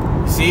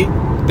 You see,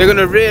 they're going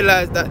to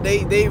realize that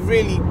they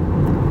really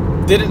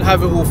didn't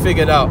have it all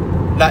figured out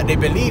like they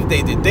believed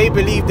they did. They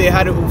believed they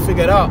had it all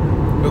figured out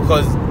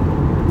because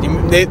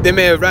they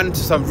may have ran into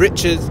some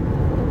riches.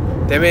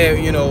 They may have,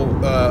 you know,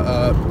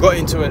 got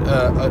into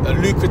a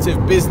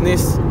lucrative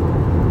business,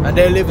 and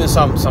they're living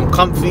some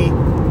comfy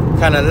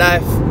kind of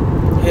life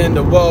here in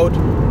the world.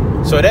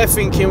 So they're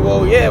thinking,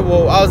 well, yeah,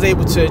 well, I was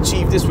able to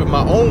achieve this with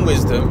my own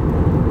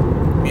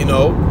wisdom, you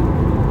know.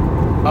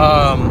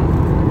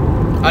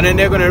 And then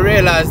they're going to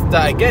realize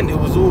that, again, it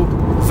was all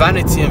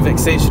vanity and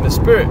vexation of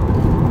spirit.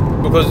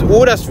 Because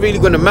all that's really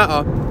going to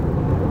matter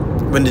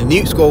when the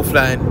nukes go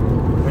flying,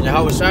 when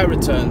Yahweh Shai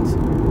returns,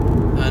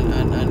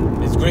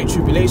 and there's great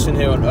tribulation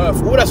here on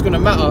earth, all that's going to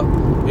matter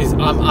is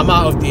I'm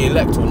out of the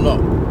elect or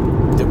not.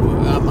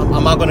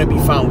 Am I going to be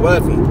found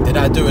worthy? Did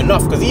I do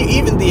enough? Because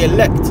even the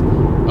elect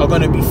are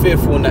going to be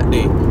fearful on that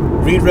day.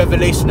 Read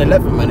Revelation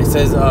 11, man. It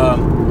says,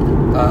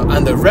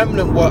 and the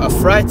remnant were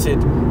affrighted,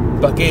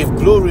 but gave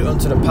glory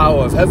unto the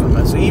power of heaven,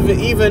 man. So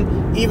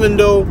even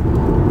though,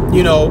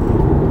 you know,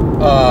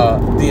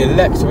 the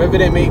elect, whoever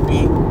they may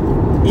be,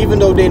 even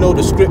though they know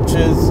the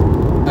scriptures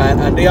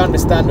and they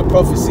understand the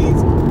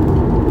prophecies,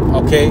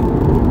 okay,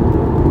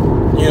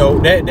 you know,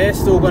 they're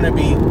still going to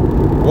be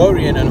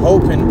worrying and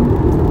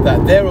hoping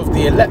that they're of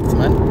the elect,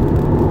 man.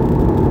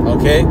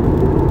 Okay,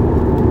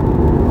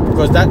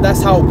 because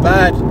that's how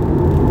bad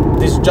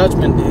this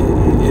judgment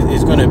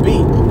is going to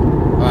be.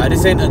 Alright,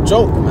 this ain't a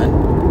joke, man.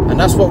 And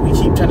that's what we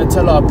keep trying to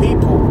tell our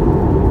people.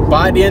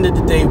 But at the end of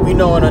the day, we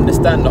know and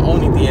understand that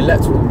only the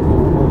elect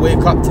will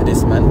wake up to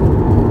this, man.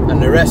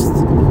 And the rest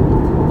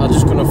are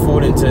just going to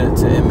fall into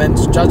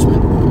immense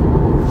judgment.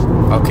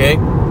 Okay?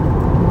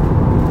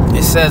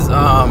 It says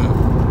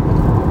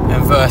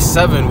in verse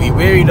 7, we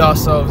wearied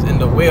ourselves in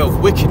the way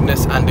of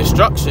wickedness and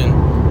destruction.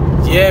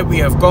 Yeah, we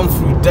have gone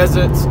through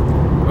deserts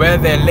where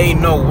there lay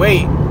no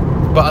way.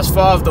 But as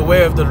far as the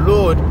way of the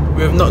Lord,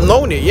 we have not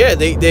known it. Yeah,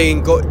 they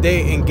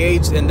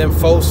engaged in them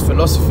false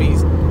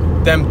philosophies,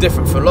 them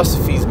different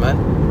philosophies, man.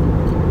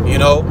 You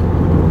know,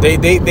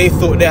 they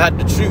thought they had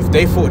the truth.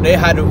 They thought they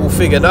had it all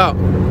figured out.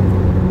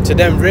 To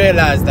then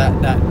realize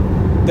that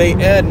they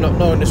erred not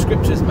knowing the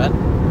scriptures, man.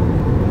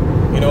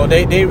 You know,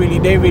 they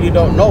really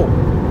don't know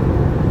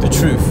the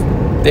truth.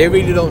 They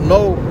really don't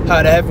know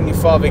how the Heavenly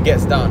Father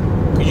gets down.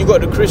 Because you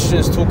got the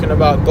Christians talking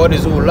about God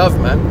is all love,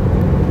 man.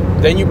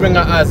 Then you bring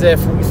out Isaiah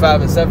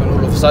 45 and 7,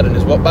 all of a sudden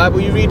it's what Bible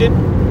you reading?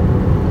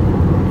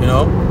 You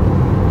know?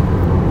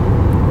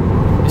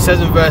 It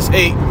says in verse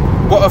 8,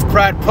 what have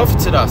pride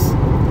profited us?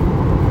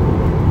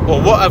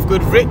 Or what have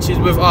good riches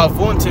with our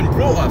vaunting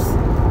brought us?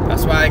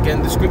 That's why,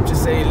 again, the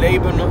scriptures say,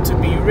 labor not to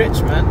be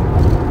rich, man.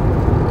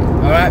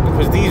 Alright,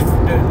 because these,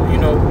 you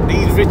know,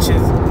 these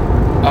riches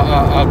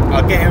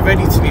are getting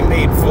ready to be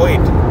made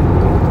void.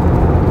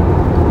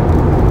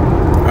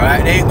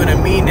 Alright, they ain't going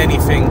to mean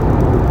anything.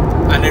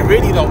 And they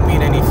really don't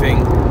mean anything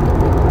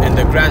in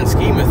the grand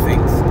scheme of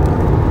things.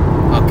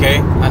 Okay?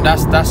 And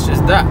that's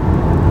just that.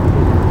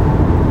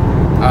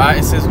 Alright,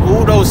 it says,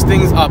 all those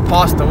things are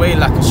passed away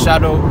like a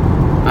shadow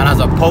and as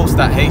a post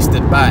that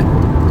hasted by.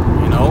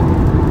 You know?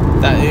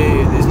 That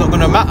it's not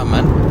going to matter,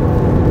 man.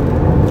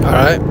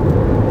 Alright?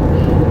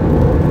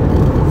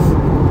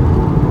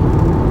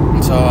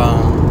 So,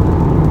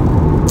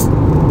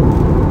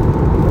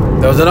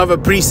 there was another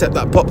precept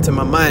that popped in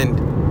my mind.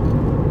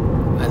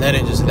 And then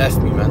it just left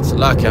me, man. So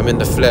lucky I'm in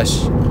the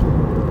flesh.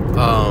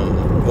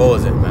 What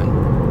was it, man?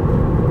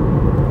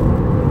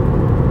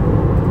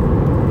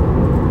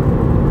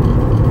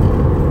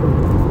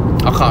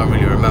 I can't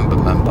really remember,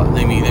 man. But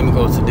let me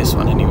go to this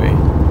one anyway.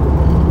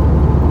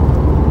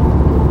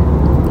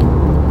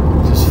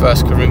 This is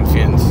 1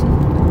 Corinthians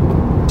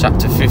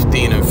chapter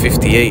 15 and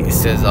 58. It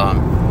says,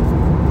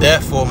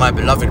 therefore, my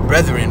beloved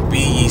brethren, be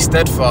ye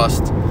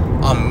steadfast,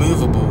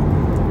 unmovable,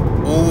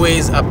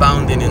 always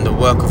abounding in the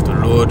work of the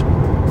Lord.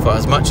 For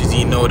as much as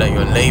ye know that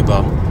your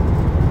labor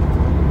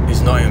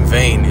is not in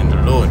vain in the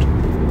Lord.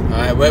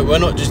 Alright, we're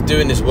not just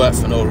doing this work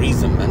for no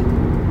reason, man.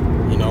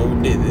 You know,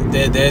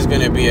 there's going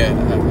to be a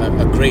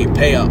great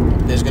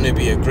payout. There's going to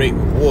be a great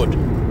reward.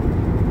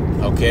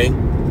 Okay?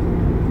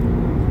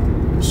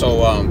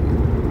 So,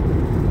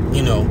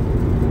 you know,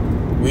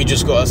 we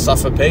just got to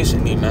suffer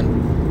patiently, man.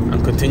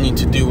 And continue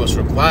to do what's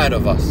required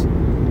of us.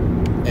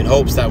 In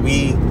hopes that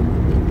we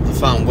are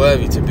found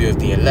worthy to be of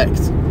the elect.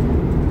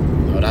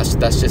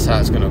 That's just how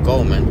it's gonna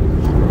go, man.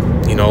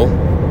 You know,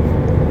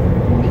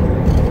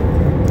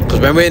 because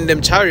when we're in them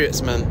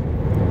chariots, man,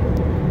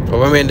 or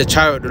when we're in the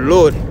chariot of the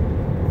Lord,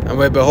 and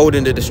we're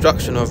beholding the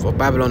destruction of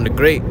Babylon the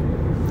Great,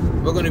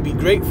 we're gonna be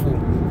grateful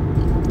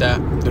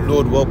that the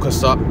Lord woke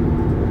us up.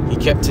 He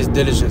kept His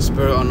diligent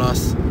spirit on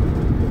us,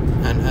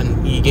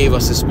 and He gave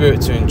us a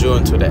spirit to endure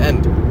until the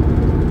end.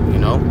 You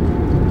know,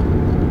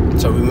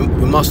 so we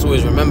must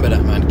always remember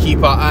that, man.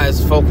 Keep our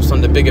eyes focused on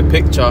the bigger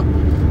picture.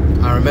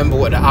 And remember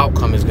what the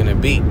outcome is going to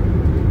be.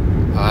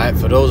 Alright,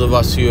 for those of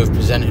us who have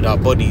presented our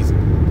bodies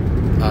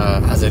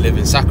as a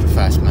living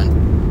sacrifice, man.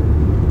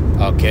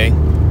 Okay,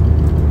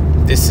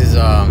 this is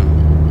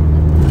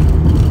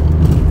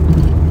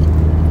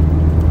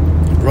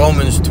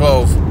Romans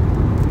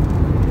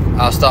 12.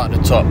 I'll start at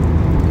the top.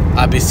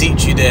 I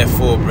beseech you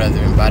therefore,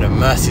 brethren, by the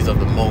mercies of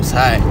the Most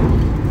High,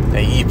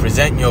 that ye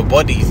present your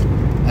bodies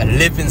a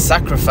living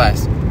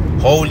sacrifice,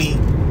 holy,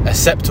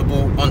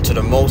 acceptable unto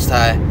the Most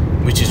High,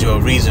 which is your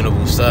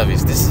reasonable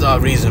service. This is our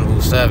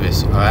reasonable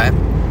service, alright?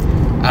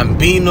 And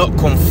be not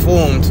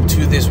conformed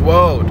to this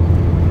world.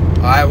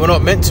 Alright, we're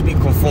not meant to be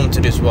conformed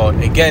to this world.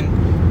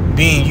 Again,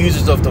 being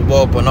users of the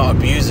world, but not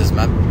abusers,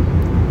 man.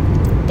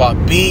 But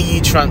be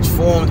ye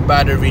transformed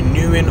by the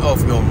renewing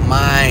of your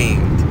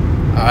mind.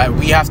 Alright,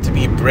 we have to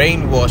be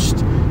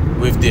brainwashed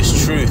with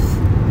this truth,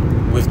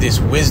 with this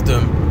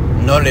wisdom,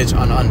 knowledge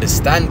and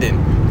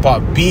understanding. But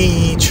be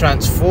ye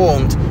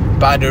transformed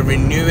by the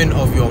renewing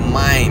of your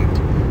mind,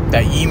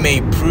 that ye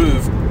may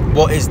prove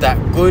what is that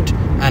good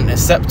and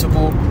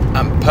acceptable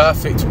and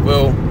perfect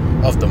will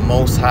of the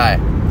Most High.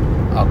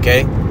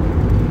 Okay,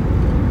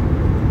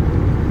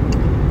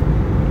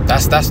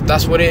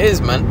 that's what it is,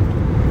 man.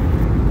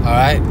 All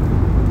right,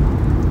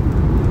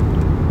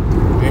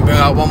 let me bring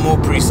out one more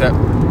precept.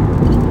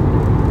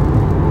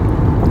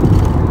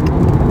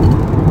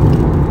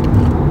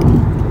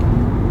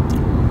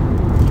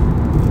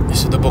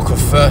 This is the book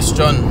of 1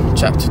 John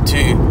chapter 2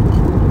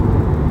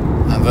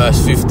 and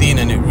verse 15,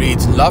 and it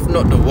reads, love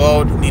not the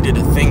world, neither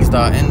the things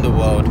that are in the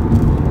world.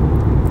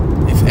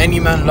 If any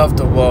man love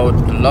the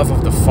world, the love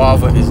of the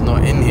Father is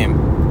not in him.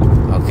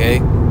 Okay,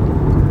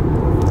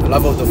 the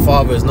love of the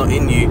Father is not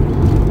in you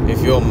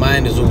if your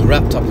mind is all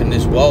wrapped up in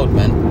this world,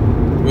 man.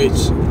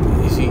 Which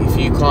if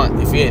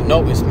you ain't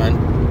noticed, man,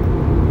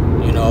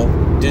 you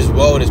know, this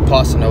world is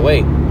passing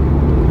away.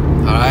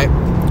 Alright,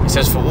 it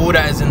says, for all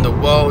that is in the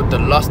world, the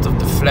lust of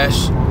the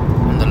flesh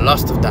and the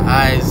lust of the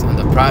eyes and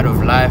the pride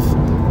of life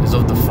is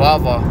of the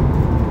Father.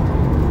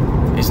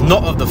 It's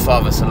not of the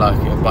Father,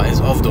 Salakia, but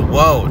is of the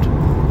world.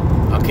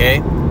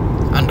 Okay,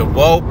 and the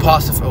world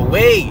passeth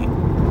away,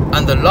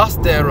 and the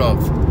lust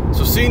thereof.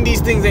 So soon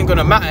these things ain't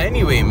gonna matter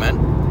anyway, man.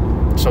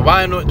 So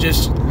why not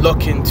just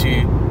look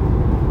into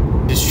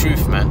this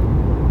truth, man?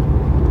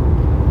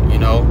 You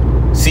know,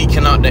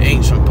 seeking out the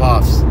ancient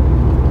paths,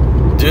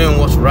 doing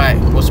what's right,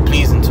 what's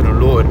pleasing to the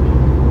Lord,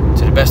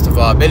 to the best of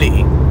our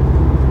ability.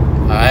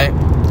 Alright,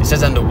 it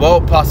says, and the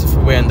world passeth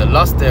away, and the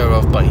lust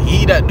thereof, but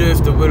he that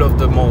doeth the will of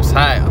the Most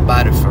High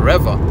abideth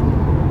forever.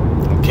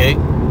 Okay,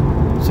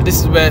 so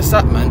this is where it's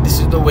at, man. This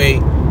is the way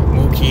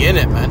we'll key in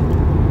it, man.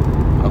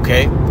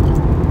 Okay,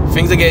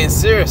 things are getting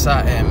serious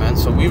out here, man.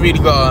 So we really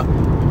gotta,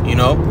 you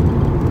know,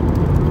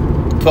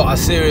 put our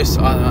serious,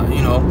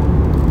 you know,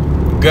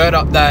 gird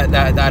up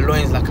that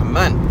loins like a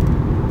man.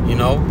 You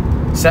know,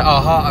 set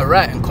our heart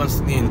aright and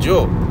constantly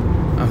endure,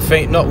 and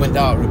faint not when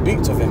thou art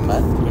rebuked of him,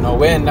 man. You know,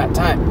 we're in that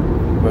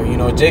time where, you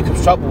know,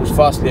 Jacob's trouble is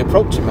fastly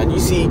approaching, man. You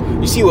see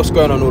what's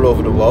going on all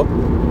over the world.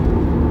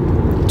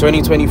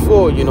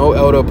 2024, you know,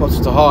 Elder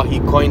Apostle Tahar, he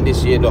coined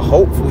this year the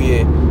hopeful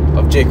year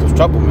of Jacob's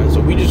trouble, man. So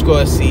we just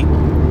gotta see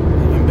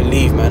and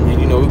believe, man. And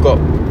you know, we've got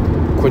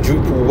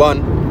quadruple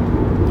one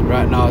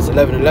right now. It's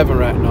 11-11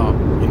 right now,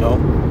 you know.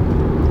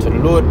 So the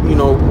Lord, you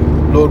know,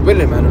 Lord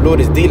willing, man, the Lord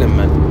is dealing,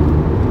 man.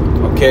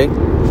 Okay,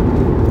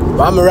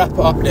 but I'm gonna wrap it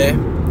up there.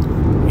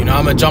 You know,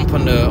 I'm gonna jump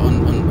on the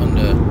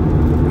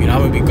you know,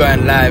 I'm gonna be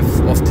going live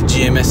off the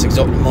GMS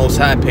Exalt the Most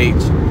High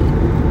page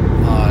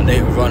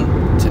later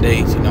on today.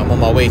 You know, I'm on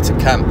my way to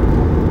camp,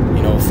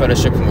 you know,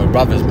 fellowshipping with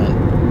brothers, man.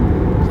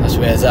 That's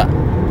where it's at,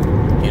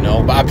 you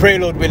know. But I pray,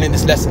 Lord willing,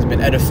 this lesson's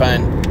been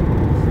edifying,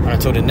 and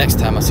until the next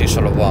time, I say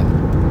shalom.